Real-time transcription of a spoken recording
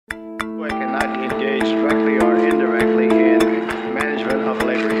engaged directly or indirectly in management of a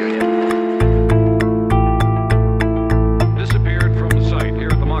labor union. Disappeared from the site here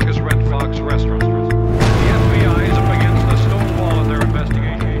at the Marcus Red Fox restaurant. The FBI is up against the stone wall in their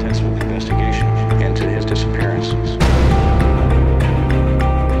investigation. Intensive investigation into his disappearances.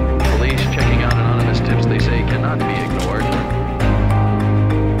 Police checking out anonymous tips they say cannot be ignored.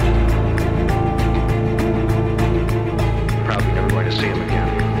 Probably never going to see him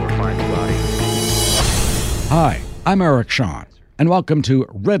again or find the body. Hi, I'm Eric Shawn, and welcome to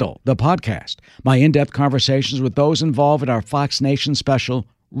Riddle, the podcast, my in-depth conversations with those involved in our Fox Nation special,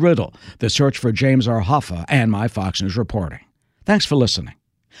 Riddle, the search for James R. Hoffa, and my Fox News reporting. Thanks for listening.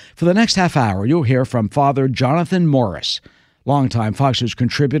 For the next half hour, you'll hear from Father Jonathan Morris, longtime Fox News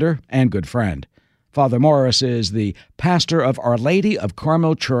contributor and good friend. Father Morris is the pastor of Our Lady of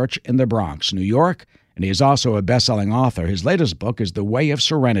Carmel Church in the Bronx, New York, and he is also a best-selling author. His latest book is The Way of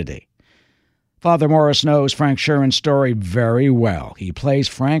Serenity. Father Morris knows Frank Sheeran's story very well. He plays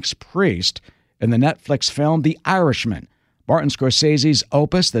Frank's priest in the Netflix film The Irishman, Martin Scorsese's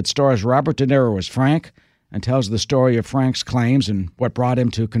opus that stars Robert De Niro as Frank and tells the story of Frank's claims and what brought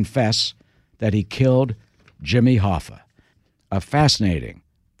him to confess that he killed Jimmy Hoffa. A fascinating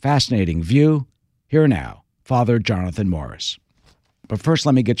view. Here now, Father Jonathan Morris. But first,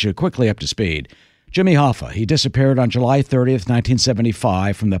 let me get you quickly up to speed. Jimmy Hoffa, he disappeared on July 30th,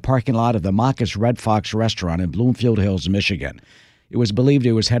 1975 from the parking lot of the Marcus Red Fox restaurant in Bloomfield Hills, Michigan. It was believed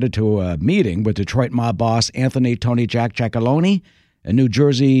he was headed to a meeting with Detroit mob boss Anthony Tony Jack Giacalone and New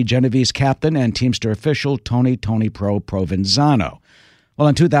Jersey Genovese captain and Teamster official Tony Pro Provenzano. Well,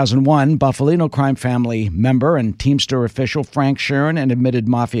 in 2001, Buffalino crime family member and Teamster official Frank Sheeran, an admitted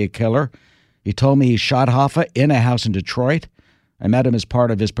mafia killer, he told me he shot Hoffa in a house in Detroit. I met him as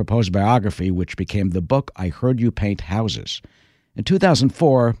part of his proposed biography, which became the book I Heard You Paint Houses. In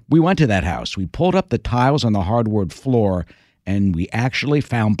 2004, we went to that house. We pulled up the tiles on the hardwood floor, and we actually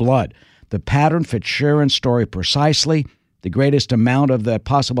found blood. The pattern fit Sheeran's story precisely. The greatest amount of the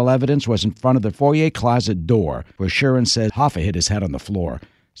possible evidence was in front of the foyer closet door, where Sheeran said Hoffa hit his head on the floor.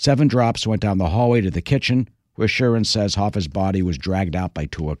 7 drops went down the hallway to the kitchen, where Sheeran says Hoffa's body was dragged out by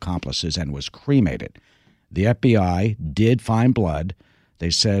 2 accomplices and was cremated. The FBI did find blood. They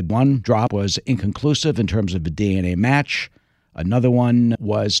said 1 drop was inconclusive in terms of a DNA match. Another one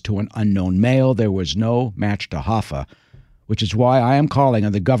was to an unknown male. There was no match to Hoffa, which is why I am calling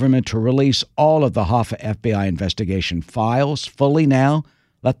on the government to release all of the Hoffa FBI investigation files fully now.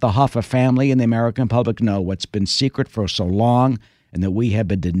 Let the Hoffa family and the American public know what's been secret for so long and that we have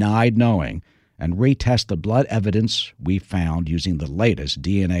been denied knowing, and retest the blood evidence we found using the latest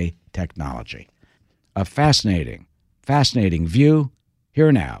DNA technology. A fascinating view.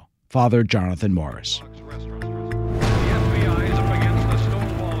 Here now, Father Jonathan Morris.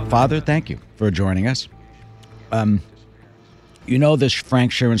 Father, thank you for joining us. You know this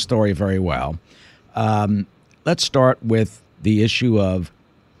Frank Sheeran story very well. Let's start with the issue of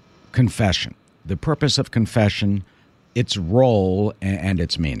confession, the purpose of confession, its role, and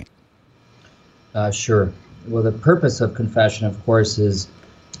its meaning. Sure. Well, the purpose of confession, of course, is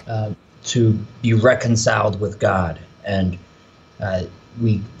to be reconciled with God. And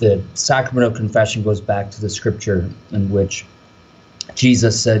the sacrament of confession goes back to the scripture in which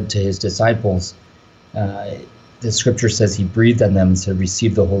Jesus said to his disciples, the scripture says he breathed on them and said,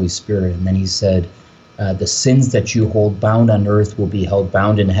 receive the Holy Spirit. And then he said, the sins that you hold bound on earth will be held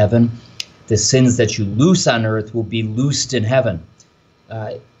bound in heaven. The sins that you loose on earth will be loosed in heaven.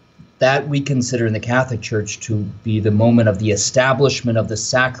 That we consider in the Catholic Church to be the moment of the establishment of the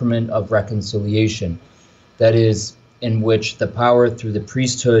sacrament of reconciliation. That is, in which the power through the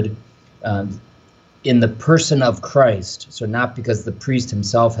priesthood in the person of Christ, so not because the priest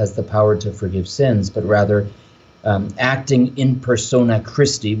himself has the power to forgive sins, but rather acting in persona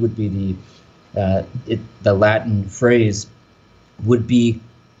Christi would be the Latin phrase, would be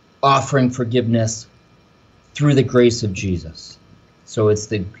offering forgiveness through the grace of Jesus. So it's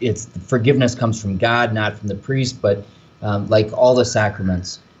the forgiveness comes from God, not from the priest. But like all the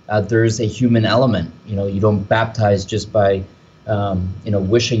sacraments, there is a human element. You don't baptize just by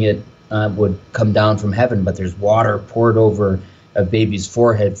wishing it would come down from heaven, but there's water poured over a baby's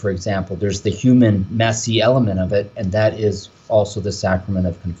forehead, for example. There's the human, messy element of it, and that is also the sacrament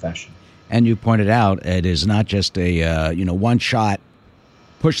of confession. And you pointed out it is not just a one shot,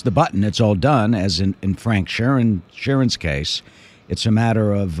 push the button, it's all done, as in Frank Sheeran's case. It's a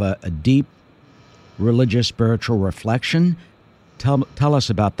matter of a deep religious, spiritual reflection. Tell us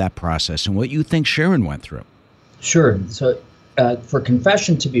about that process and what you think Sheeran went through. Sure. So for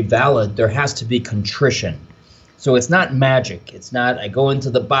confession to be valid, there has to be contrition. So it's not magic. It's not I go into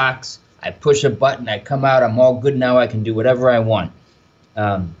the box, I push a button, I come out, I'm all good now, I can do whatever I want.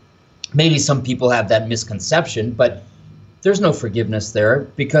 Maybe some people have that misconception, but there's no forgiveness there,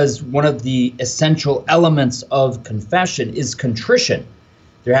 because one of the essential elements of confession is contrition.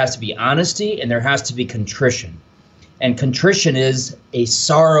 There has to be honesty and there has to be contrition. And contrition is a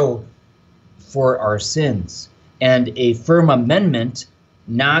sorrow for our sins and a firm amendment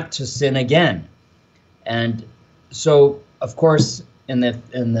not to sin again. And so, of course, in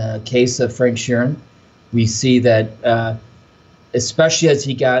the case of Frank Sheeran, we see that especially as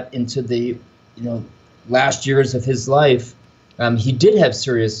he got into the last years of his life, he did have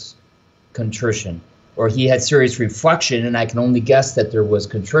serious contrition, or he had serious reflection, and I can only guess that there was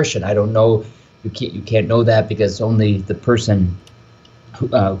contrition. I don't know. You can't know that, because only the person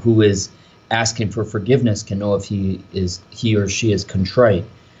who is asking for forgiveness can know if he or she is contrite.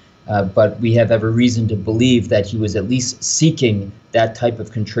 But we have every reason to believe that he was at least seeking that type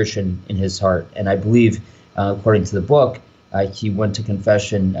of contrition in his heart. And I believe, according to the book, he went to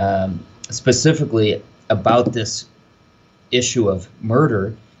confession specifically about this issue of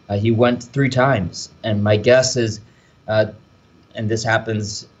murder. He went 3 times. And my guess is, and this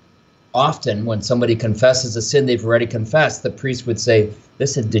happens often, when somebody confesses a sin they've already confessed, the priest would say,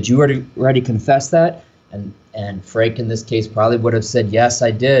 listen, did you already confess that? And Frank, in this case, probably would have said, yes,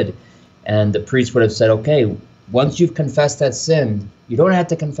 I did. And the priest would have said, okay, once you've confessed that sin, you don't have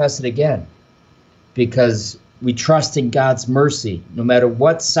to confess it again, because we trust in God's mercy. No matter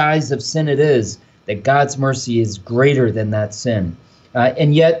what size of sin it is, that God's mercy is greater than that sin.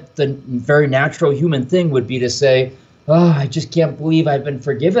 And yet the very natural human thing would be to say, oh, I just can't believe I've been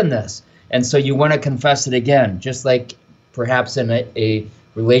forgiven this. And so you want to confess it again, just like perhaps in a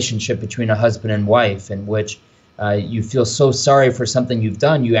relationship between a husband and wife, in which you feel so sorry for something you've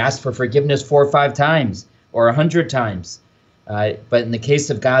done. You ask for forgiveness 4 or 5 times or 100 times. But in the case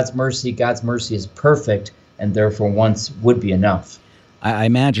of God's mercy is perfect, and therefore once would be enough. I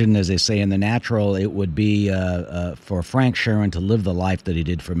imagine, as they say in the natural, it would be for Frank Sheeran to live the life that he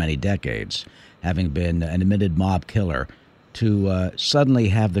did for many decades, having been an admitted mob killer, to suddenly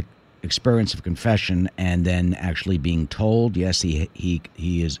have the experience of confession and then actually being told, yes, he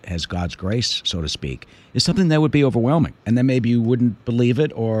has God's grace, so to speak, is something that would be overwhelming. And then maybe you wouldn't believe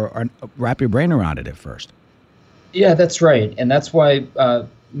it or wrap your brain around it at first. Yeah, that's right. And that's why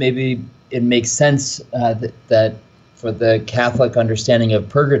maybe it makes sense that for the Catholic understanding of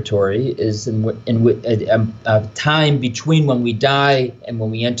purgatory is in a time between when we die and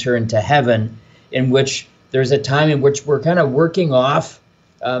when we enter into heaven, in which there's a time in which we're kind of working off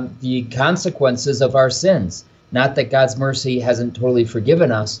the consequences of our sins. Not that God's mercy hasn't totally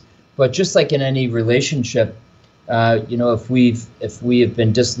forgiven us, but just like in any relationship, if we have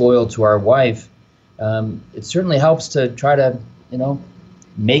been disloyal to our wife, it certainly helps to try to,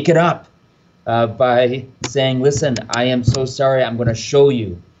 make it up by saying, listen, I am so sorry, I'm going to show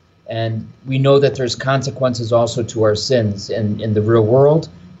you. And we know that there's consequences also to our sins in the real world,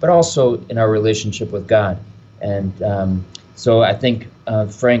 but also in our relationship with God. And so I think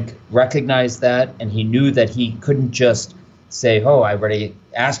Frank recognized that, and he knew that he couldn't just say, oh, I already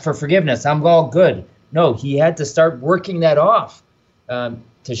asked for forgiveness, I'm all good. No, he had to start working that off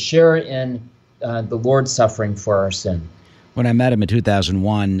to share in the Lord's suffering for our sin. When I met him in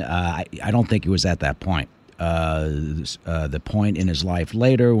 2001, I don't think he was at that point. The point in his life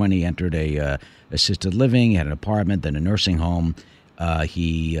later, when he entered a assisted living, he had an apartment, then a nursing home,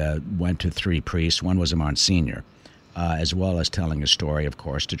 he went to 3 priests. One was a Monsignor, as well as telling his story, of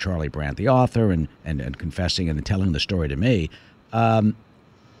course, to Charlie Brandt, the author, and confessing and then telling the story to me.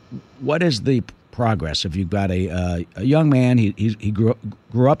 What is the progress? If you've got a young man, he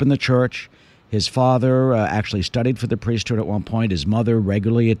grew up in the church. His father actually studied for the priesthood at one point. His mother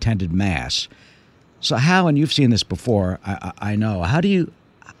regularly attended Mass. So how, and you've seen this before, I know,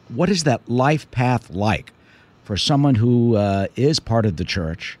 what is that life path like for someone who is part of the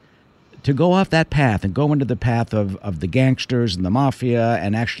church to go off that path and go into the path of the gangsters and the mafia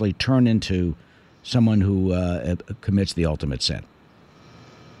and actually turn into someone who commits the ultimate sin?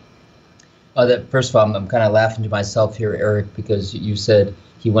 First of all, I'm kind of laughing to myself here, Eric, because you said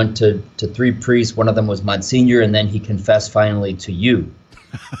he went to 3 priests. One of them was Monsignor, and then he confessed finally to you.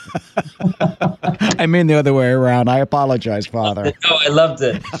 I mean the other way around. I apologize, Father. No, I loved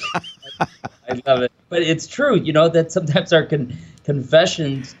it. I love it. But it's true, that sometimes our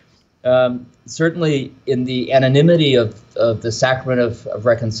confessions, certainly in the anonymity of the sacrament of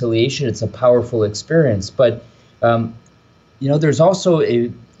reconciliation, it's a powerful experience. But, there's also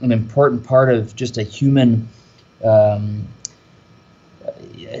an important part of just a human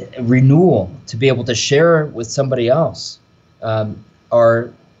renewal to be able to share with somebody else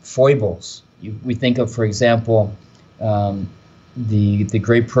our foibles. We think of, for example, the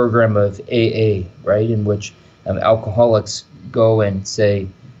great program of AA, right, in which alcoholics go and say,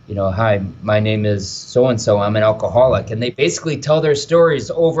 hi, my name is so-and-so, I'm an alcoholic. And they basically tell their stories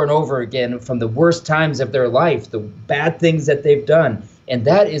over and over again from the worst times of their life, the bad things that they've done. And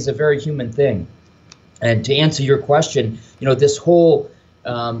that is a very human thing. And to answer your question, this whole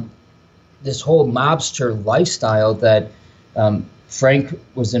mobster lifestyle that Frank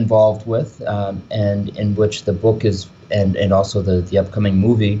was involved with, and in which the book is, and also the upcoming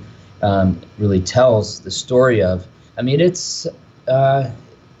movie really tells the story of. I mean, it's a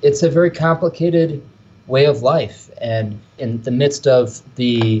very complicated way of life, and in the midst of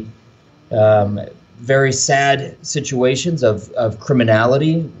the very sad situations of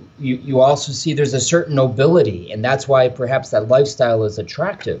criminality, you also see there's a certain nobility, and that's why perhaps that lifestyle is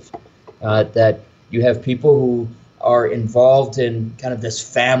attractive, that you have people who are involved in kind of this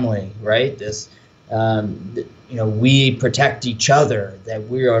family, right? This, we protect each other, that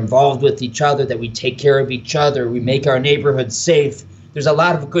we are involved with each other, that we take care of each other, we make our neighborhood safe. There's a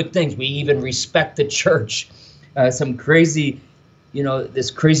lot of good things. We even respect the church. Some crazy, this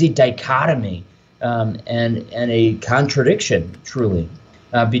crazy dichotomy and a contradiction, truly,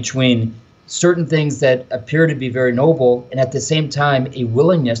 between certain things that appear to be very noble and at the same time a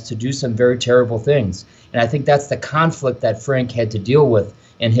willingness to do some very terrible things. And I think that's the conflict that Frank had to deal with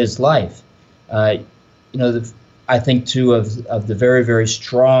in his life. I think, too, of the very, very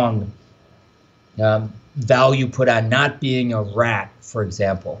strong value put on not being a rat, for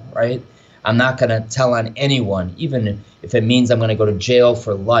example, right? I'm not going to tell on anyone, even if it means I'm going to go to jail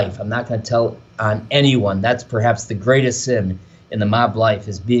for life. I'm not going to tell on anyone. That's perhaps the greatest sin in the mob life,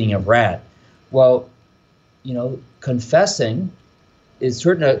 is being a rat. Well, confessing is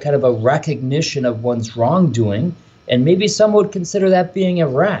certainly kind of a recognition of one's wrongdoing, and maybe some would consider that being a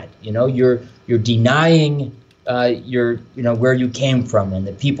rat. You're denying where you came from and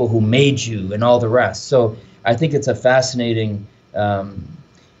the people who made you and all the rest. So I think it's a fascinating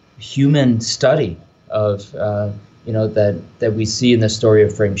human study of that we see in the story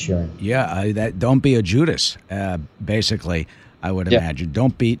of Frank Sheeran. Yeah, that don't be a Judas, basically. I would imagine.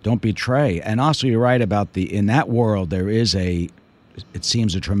 Don't betray. And also, you're right about in that world there is it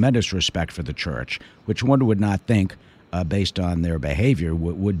seems a tremendous respect for the church, which one would not think, based on their behavior,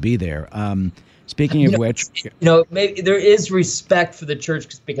 would be there. Speaking of which, maybe there is respect for the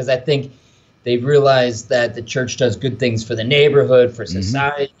church because I think they realize that the church does good things for the neighborhood, for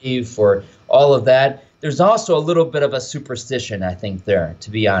society, for all of that. There's also a little bit of a superstition, I think, there, to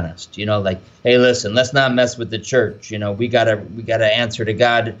be honest. Like, hey, listen, let's not mess with the church. We gotta answer to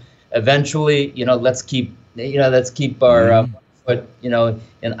God eventually. Let's keep our foot,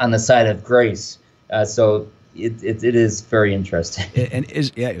 on the side of grace. So it is very interesting. And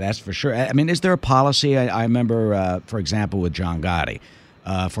that's for sure. I mean, is there a policy? I remember, for example, with John Gotti,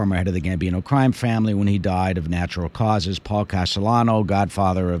 former head of the Gambino crime family, when he died of natural causes. Paul Castellano,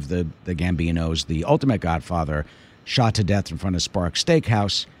 godfather of the Gambinos, the ultimate godfather, shot to death in front of Sparks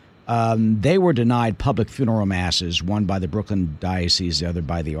Steakhouse. They were denied public funeral masses, one by the Brooklyn Diocese, the other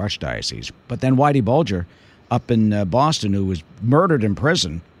by the Archdiocese. But then Whitey Bulger, up in Boston, who was murdered in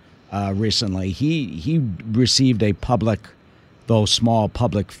prison recently, he received a public, though small,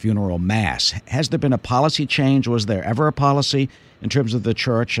 public funeral mass. Has there been a policy change? Was there ever a policy in terms of the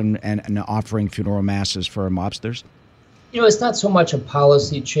church and offering funeral masses for mobsters? It's not so much a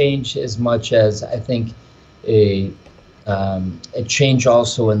policy change as much as I think a change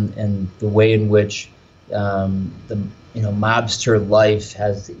also in the way in which the mobster life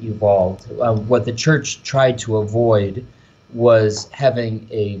has evolved. What the church tried to avoid was having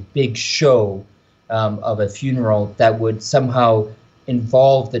a big show of a funeral that would somehow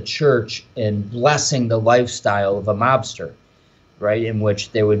involve the church in blessing the lifestyle of a mobster, right? In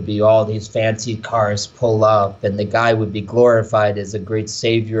which there would be all these fancy cars pull up and the guy would be glorified as a great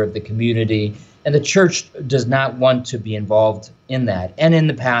savior of the community. And the church does not want to be involved in that. And in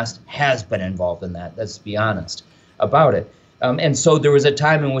the past has been involved in that. Let's be honest about it. And so there was a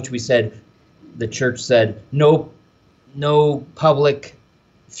time in which the church said, no public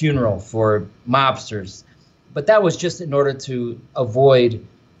funeral for mobsters. But that was just in order to avoid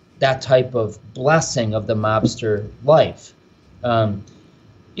that type of blessing of the mobster life. Also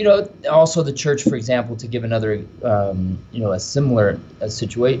the church, for example, to give another, a similar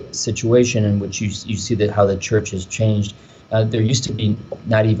situation in which you see that how the church has changed. There used to be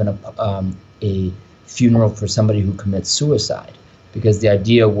not even a funeral for somebody who commits suicide, because the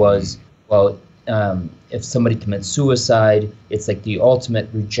idea was, if somebody commits suicide, it's like the ultimate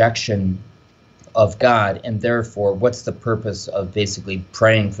rejection of God, and therefore, what's the purpose of basically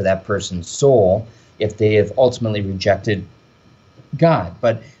praying for that person's soul if they have ultimately rejected God?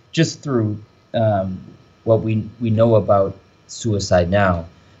 But just through what we know about suicide now,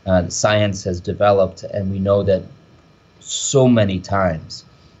 science has developed, and we know that so many times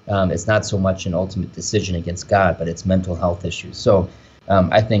it's not so much an ultimate decision against God, but it's mental health issues. So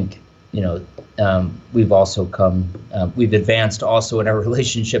I think, we've also we've advanced also in our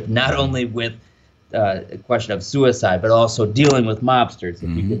relationship, not only with a question of suicide, but also dealing with mobsters.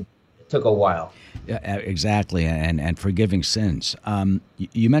 It took a while. Yeah, exactly, and forgiving sins.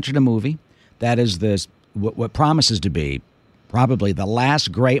 You mentioned a movie that is what promises to be probably the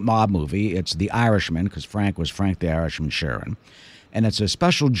last great mob movie. It's The Irishman, because Frank was Frank the Irishman Sheeran. And it's a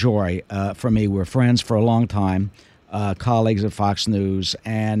special joy for me. We're friends for a long time, colleagues at Fox News.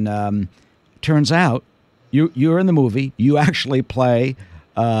 And turns out you're in the movie. You actually play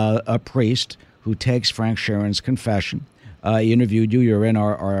a priest who takes Frank Sheeran's confession. He interviewed you. You're in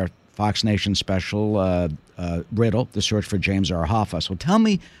our Fox Nation special, Riddle, The Search for James R. Hoffa. So tell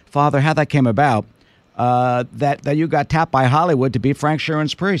me, Father, how that came about, that you got tapped by Hollywood to be Frank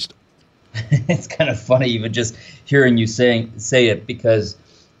Sheeran's priest. It's kind of funny even just hearing you say it, because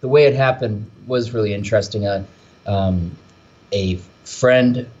the way it happened was really interesting. A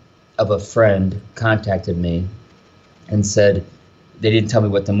friend of a friend contacted me and said, they didn't tell me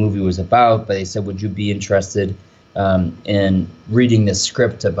what the movie was about, but they said, would you be interested in reading this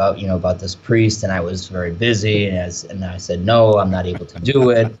script about this priest? And I was very busy, and I said, no, I'm not able to do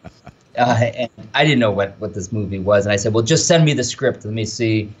it. And I didn't know what this movie was. And I said, well, just send me the script. Let me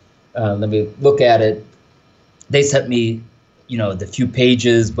see. Let me look at it. They sent me, the few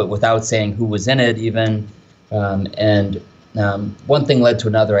pages, but without saying who was in it even. And one thing led to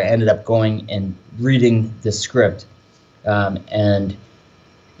another. I ended up going and reading the script. I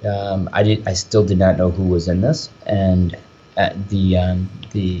still did not know who was in this. And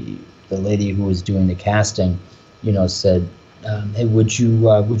the lady who was doing the casting, said, hey, would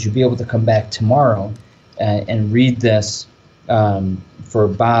you be able to come back tomorrow and read this for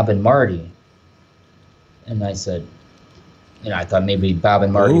Bob and Marty? And I said, I thought maybe Bob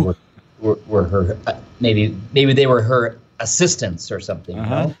and Marty were her, maybe they were her assistants or something.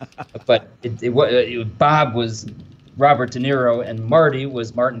 But Bob was Robert De Niro and Marty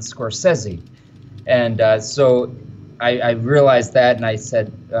was Martin Scorsese. And so I realized that, and I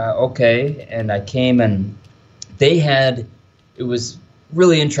said, okay. And I came, and it was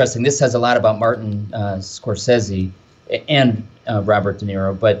really interesting. This has a lot about Martin Scorsese and Robert De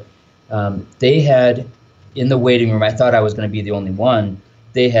Niro, but they had, in the waiting room, I thought I was going to be the only one,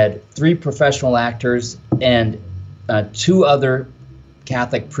 they had 3 professional actors and 2 other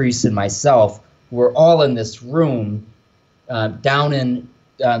Catholic priests and myself. We're all in this room down in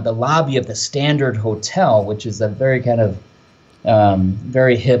the lobby of the Standard Hotel, which is a very kind of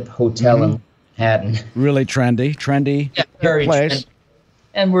very hip hotel in Manhattan. Really trendy yeah, very place. Trendy.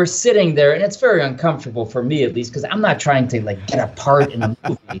 And we're sitting there, and it's very uncomfortable for me, at least, because I'm not trying to get a part in a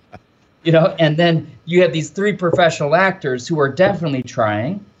movie, And then you have these 3 professional actors who are definitely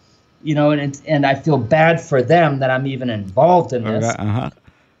trying, and I feel bad for them that I'm even involved in this.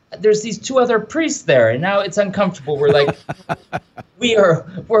 There's these 2 other priests there, and now it's uncomfortable. We're like,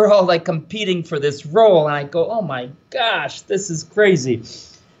 we're all competing for this role, and I go, oh my gosh, this is crazy.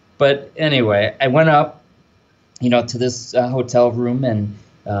 But anyway, I went up, to this hotel room, and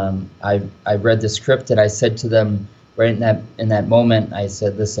I read the script, and I said to them right in that moment, I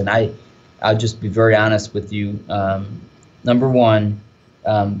said, listen, I'll just be very honest with you. Number one,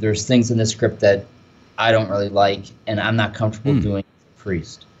 there's things in the script that I don't really like, and I'm not comfortable doing as a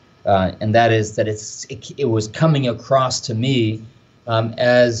priest. And that is that it was coming across to me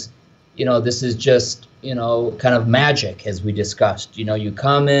as, this is just, kind of magic, as we discussed. You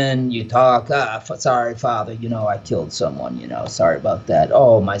come in, you talk, sorry, Father, I killed someone, sorry about that.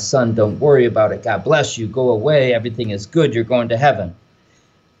 Oh, my son, don't worry about it. God bless you. Go away. Everything is good. You're going to heaven.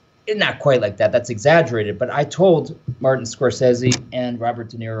 Not quite like that. That's exaggerated. But I told Martin Scorsese and Robert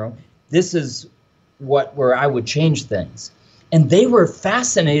De Niro, this is where I would change things. And they were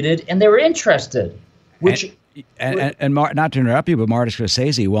fascinated, and they were interested, And not to interrupt you, but Martin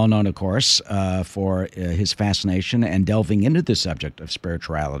Scorsese, well known, of course, for his fascination and delving into the subject of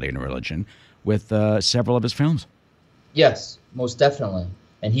spirituality and religion with several of his films. Yes, most definitely.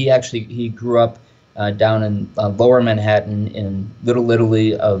 And he grew up down in Lower Manhattan, in Little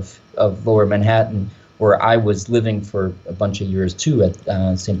Italy of Lower Manhattan, where I was living for a bunch of years too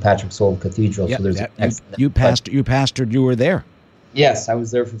at St. Patrick's Old Cathedral. Yep, so there's you pastored. You were there. Yes, I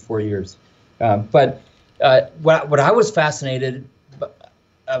was there for 4 years. But what I was fascinated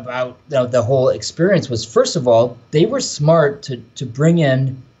about the whole experience was, first of all, they were smart to bring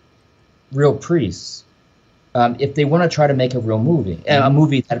in real priests if they want to try to make a real movie, a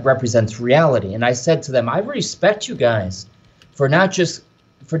movie that represents reality. And I said to them, I respect you guys for not just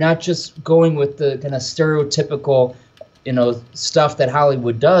going with the kind of stereotypical, stuff that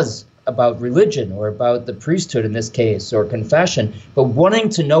Hollywood does about religion or about the priesthood in this case, or confession, but wanting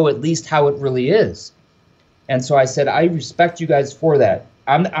to know at least how it really is. And so I said, I respect you guys for that.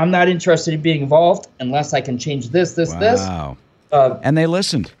 I'm not interested in being involved unless I can change this. Wow. And they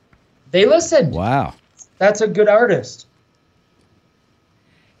listened. They listened. Wow. That's a good artist.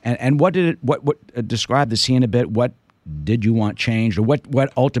 And what describe the scene a bit? What did you want changed, or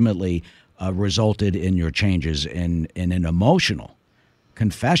what ultimately resulted in your changes in an emotional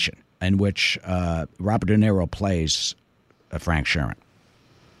confession in which Robert De Niro plays Frank Sheeran?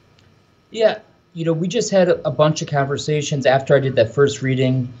 Yeah, we just had a bunch of conversations after I did that first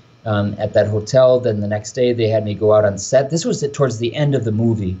reading at that hotel. Then the next day they had me go out on set. This was towards the end of the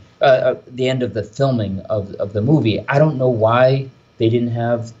movie, the end of the filming of the movie. I don't know why they didn't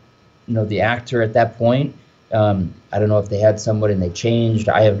have, the actor at that point. I don't know if they had somebody and they changed.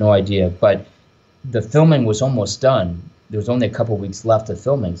 I have no idea. But the filming was almost done. There was only a couple weeks left of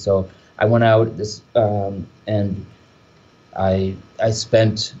filming. So I went out and I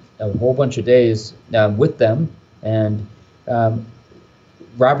spent a whole bunch of days with them. And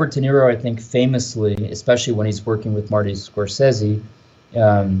Robert De Niro, I think, famously, especially when he's working with Marty Scorsese,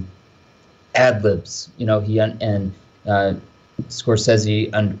 ad-libs.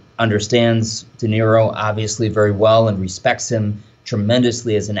 Scorsese understands De Niro obviously very well and respects him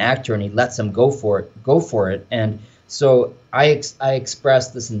tremendously as an actor, and he lets him go for it. And so I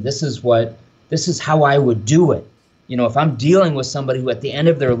expressed this, and this is how I would do it. If I'm dealing with somebody who at the end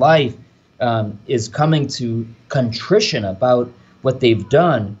of their life is coming to contrition about what they've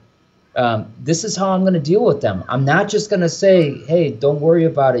done, this is how I'm going to deal with them. I'm not just going to say, hey, don't worry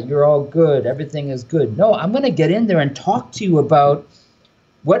about it, you're all good, everything is good. No, I'm going to get in there and talk to you about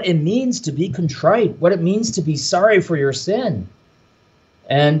what it means to be contrite, what it means to be sorry for your sin.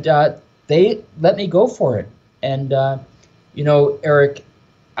 And they let me go for it. And, Eric,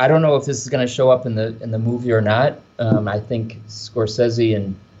 I don't know if this is going to show up in the movie or not. I think Scorsese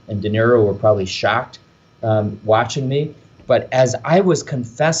and De Niro were probably shocked watching me. But as I was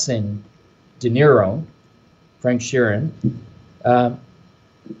confessing De Niro, Frank Sheeran,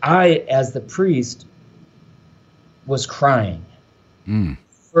 I, as the priest, was crying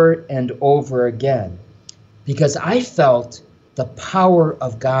over and over again because I felt the power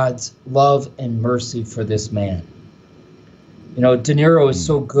of God's love and mercy for this man. De Niro is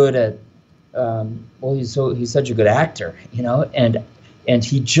so good at, he's such a good actor, and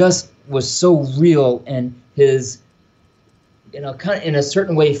he just was so real, and his, kind of in a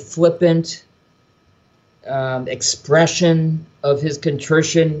certain way flippant expression of his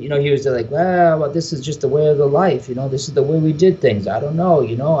contrition. He was like, well, this is just the way of the life. This is the way we did things. I don't know.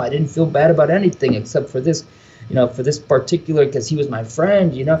 I didn't feel bad about anything except for this, for this particular, because he was my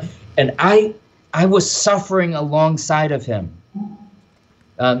friend, and I was suffering alongside of him.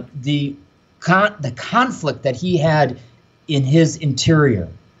 The conflict that he had in his interior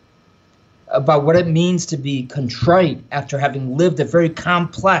about what it means to be contrite after having lived a very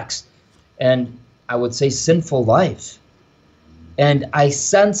complex and, I would say, sinful life. And I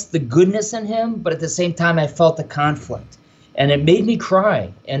sensed the goodness in him, but at the same time I felt the conflict. And it made me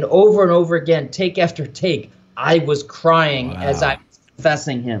cry. And over again, take after take, I was crying as I was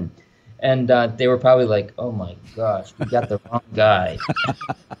confessing him. And they were probably like, oh my gosh, we got the wrong guy.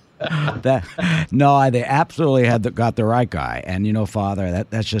 They absolutely got the right guy. And, Father,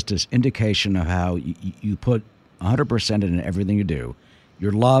 that's just this indication of how you put 100% in everything you do.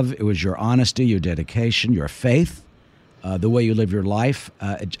 Your love, it was your honesty, your dedication, your faith, the way you live your life.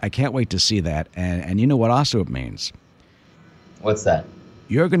 I can't wait to see that. And you know what also it means? What's that?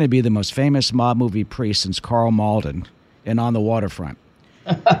 You're going to be the most famous mob movie priest since Carl Malden in On the Waterfront.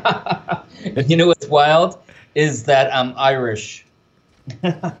 You know what's wild is that I'm Irish.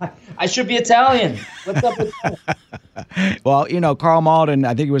 I should be Italian. What's up with that? Well, Carl Malden,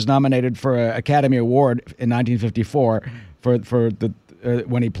 I think he was nominated for an Academy Award in 1954 for the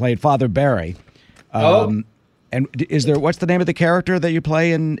when he played Father Barry. And what's the name of the character that you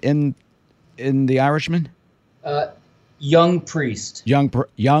play in The Irishman? Young priest. Young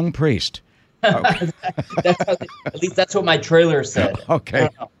priest. Okay. At least that's what my trailer said. Okay.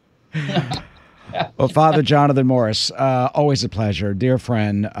 Well, Father Jonathan Morris, always a pleasure, dear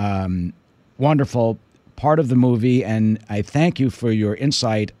friend, wonderful part of the movie, and I thank you for your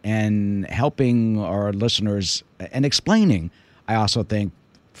insight and helping our listeners and explaining, I also think,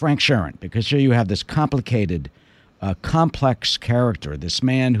 Frank Sheeran, because here you have this complicated, complex character, this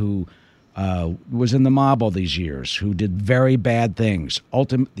man who was in the mob all these years, who did very bad things,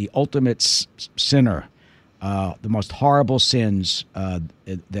 the ultimate sinner, the most horrible sins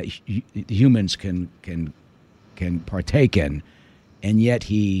that humans can partake in, and yet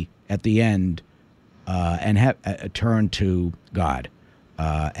he, at the end, turned to God,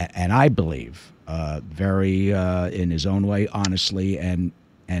 and I believe very in his own way, honestly and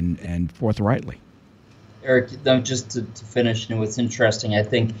forthrightly. Eric, just to finish, and what's interesting, I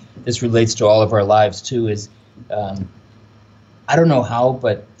think this relates to all of our lives too, is I don't know how,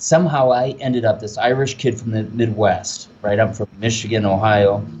 but somehow I ended up, this Irish kid from the Midwest, right? I'm from Michigan,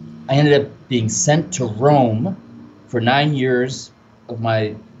 Ohio. I ended up being sent to Rome for 9 years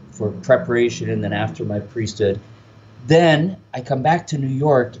for preparation, and then after my priesthood. Then I come back to New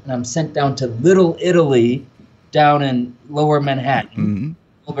York, and I'm sent down to Little Italy down in Lower Manhattan,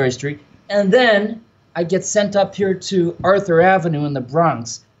 Mulberry Street. And then I get sent up here to Arthur Avenue in the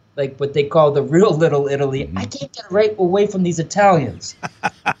Bronx, like what they call the real Little Italy. I can't get right away from these Italians.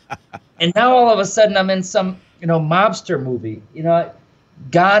 And now all of a sudden I'm in some, mobster movie.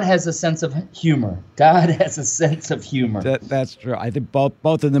 God has a sense of humor. God has a sense of humor. That's true. I think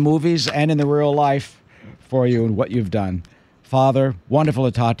both in the movies and in the real life for you and what you've done. Father, wonderful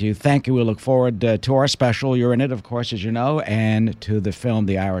to talk to you. Thank you. We look forward to our special. You're in it, of course, as you know, and to the film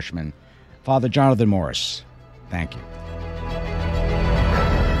The Irishman. Father Jonathan Morris, thank you.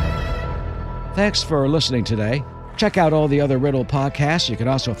 Thanks for listening today. Check out all the other Riddle podcasts. You can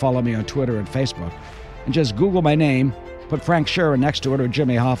also follow me on Twitter and Facebook. And just Google my name, put Frank Sheeran next to it or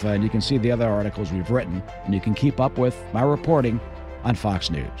Jimmy Hoffa, and you can see the other articles we've written, and you can keep up with my reporting on Fox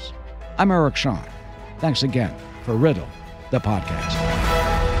News. I'm Eric Shawn. Thanks again for Riddle, the podcast.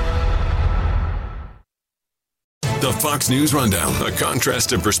 The Fox News Rundown, a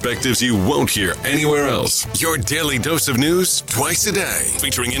contrast of perspectives you won't hear anywhere else. Your daily dose of news twice a day,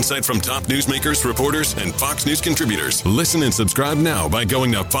 featuring insight from top newsmakers, reporters, and Fox News contributors. Listen and subscribe now by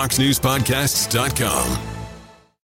going to foxnewspodcasts.com.